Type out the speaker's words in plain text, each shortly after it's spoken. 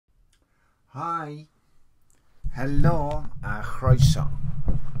Hi, hello, chroeso,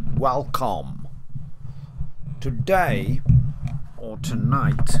 welcome. Today or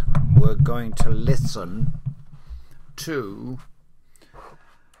tonight we're going to listen to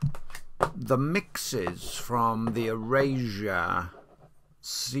the mixes from the Erasure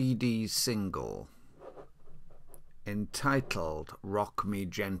CD single entitled Rock Me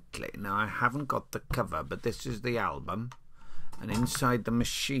Gently. Now I haven't got the cover, but this is the album, and inside the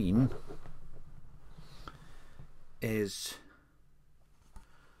machine is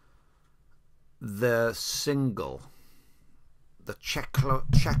the single, the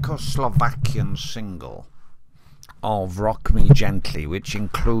Czechoslovakian single of Rock Me Gently, which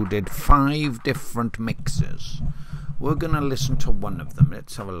included 5 different mixes. We're going to listen to one of them.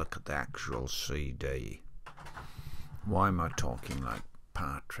 Let's have a look at the actual CD. Why am I talking like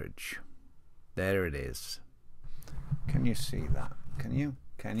Partridge? There it is. Can you see that? Can you?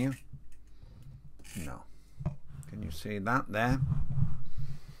 No. Can you see that there?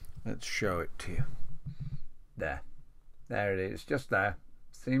 Let's show it to you. There it is, just there.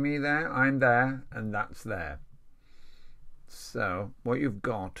 See me there? I'm there, and that's there. So what you've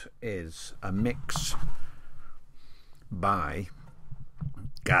got is a mix by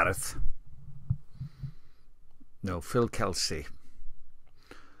Phil Kelsey.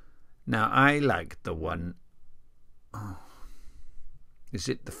 Now I like the one, is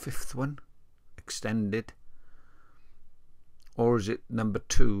it the 5th one? Extended? Or is it number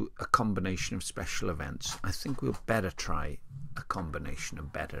 2, a combination of special events? I think we'll better try a combination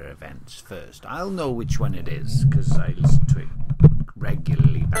of better events first. I'll know which one it is because I listened to it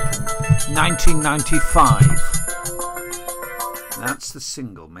regularly back in 1995. That's the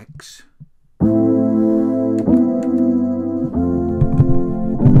single mix.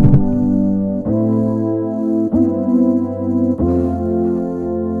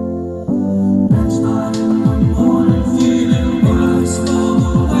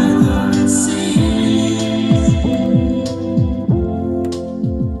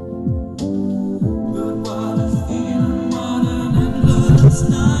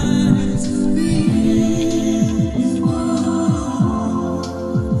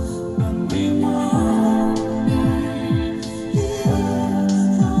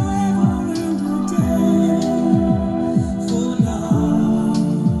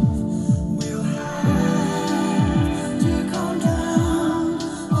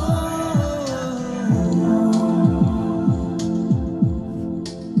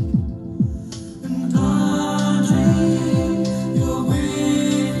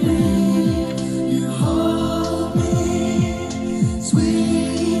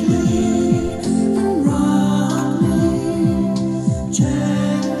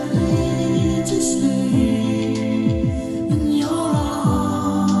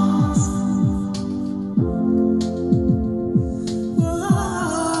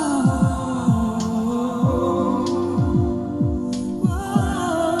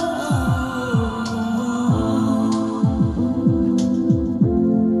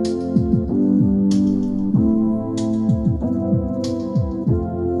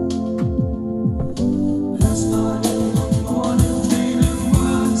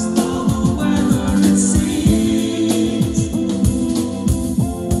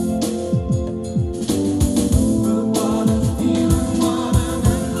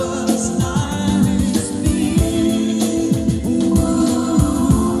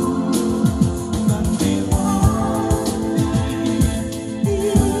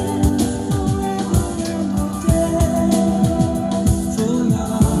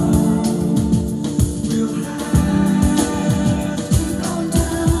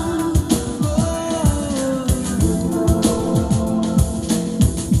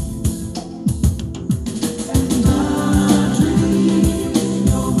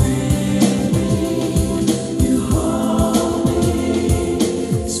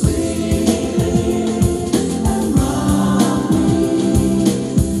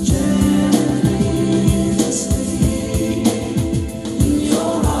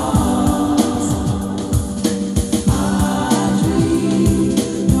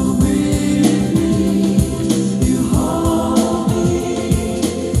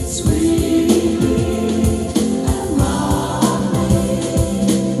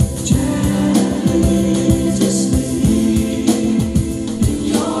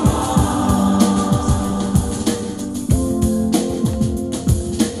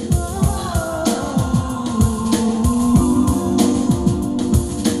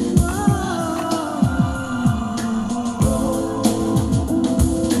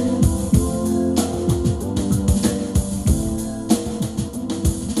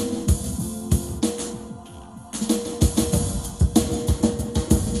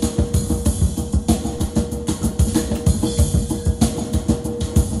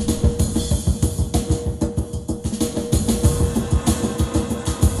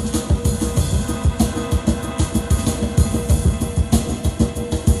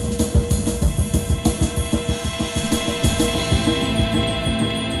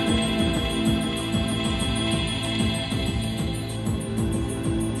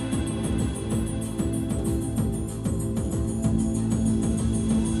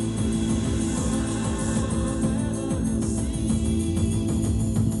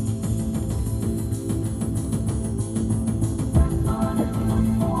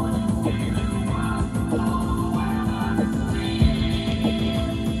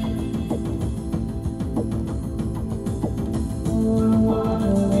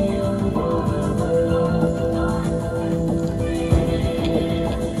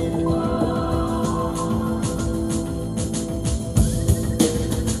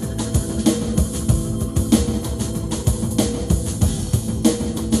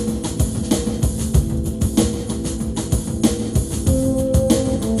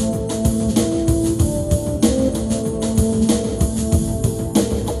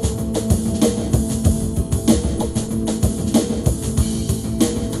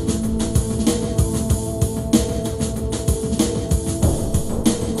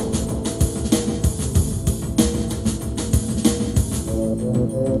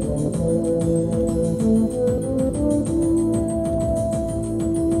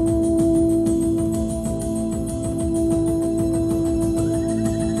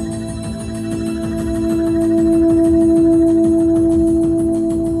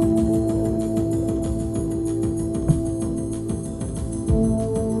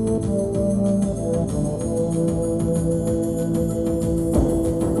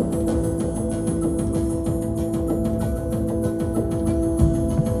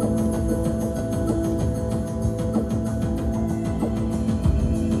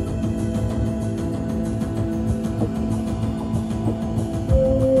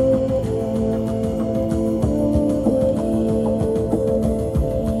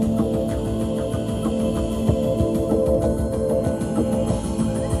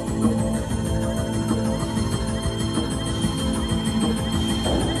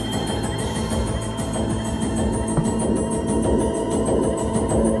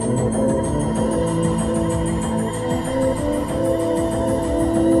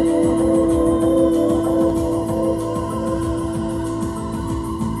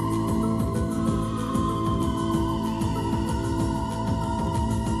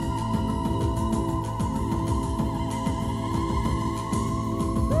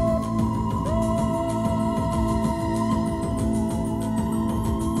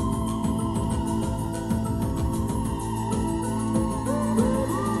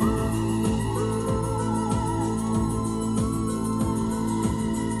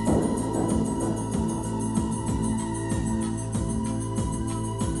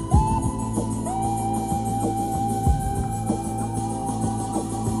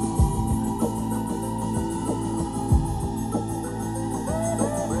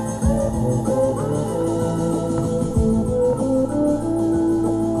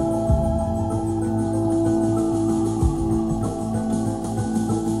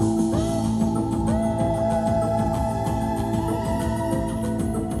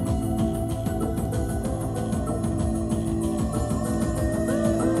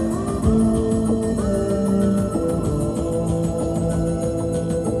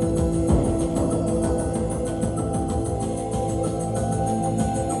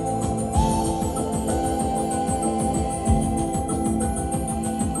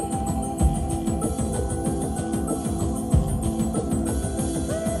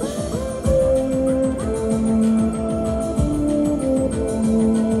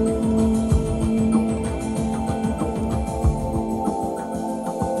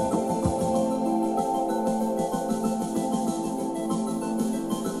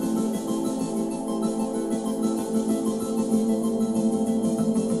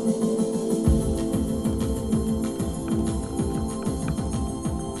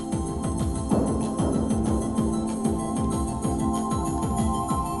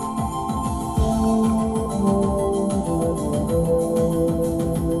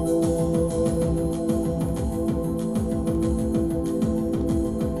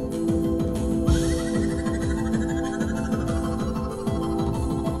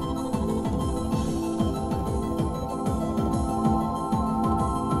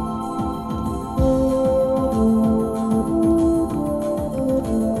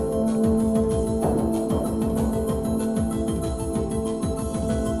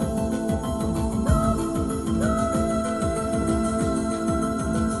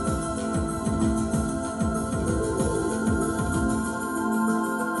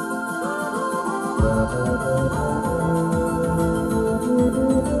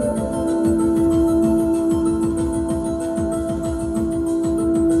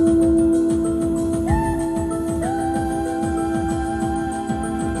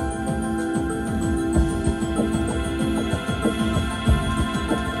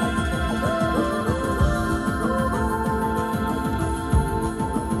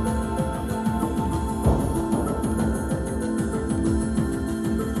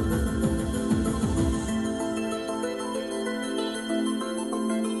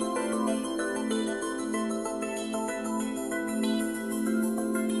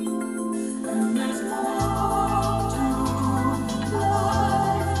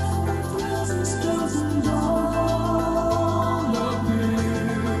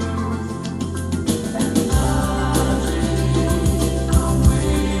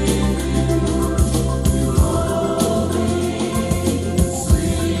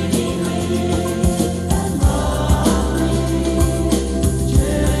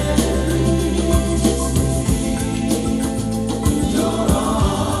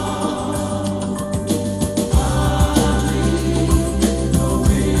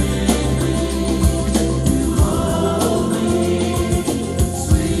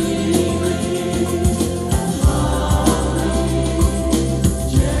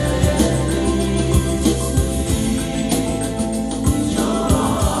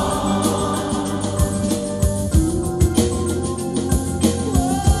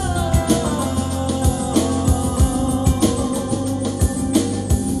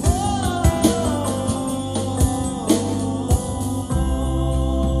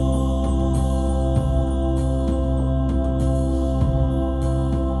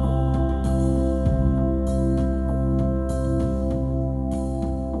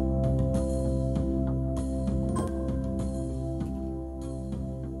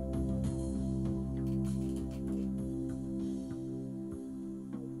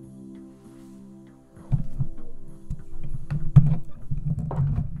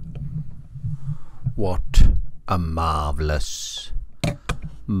 What a marvellous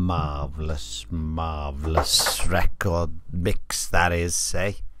record mix that is,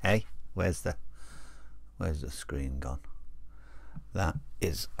 eh? Hey, where's the screen gone? That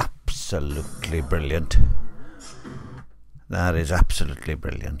is absolutely brilliant. That is absolutely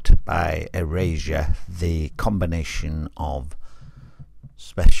brilliant. By Erasure, the combination of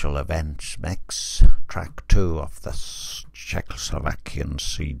special events mix, track 2 of the Czechoslovakian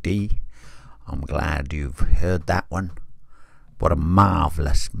CD. I'm glad you've heard that one. What a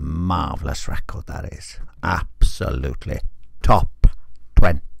marvellous record that is. Absolutely top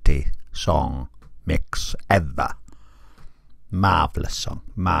 20 song mix ever. Marvellous song,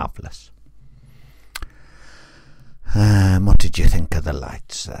 marvellous. What did you think of the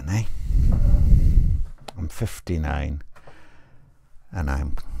lights then, eh? I'm 59 and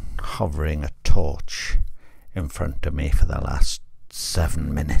I'm hovering a torch in front of me for the last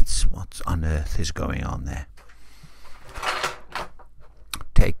 7 minutes. What on earth is going on there?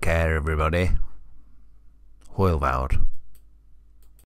 Take care, everybody. Hwyl fawr.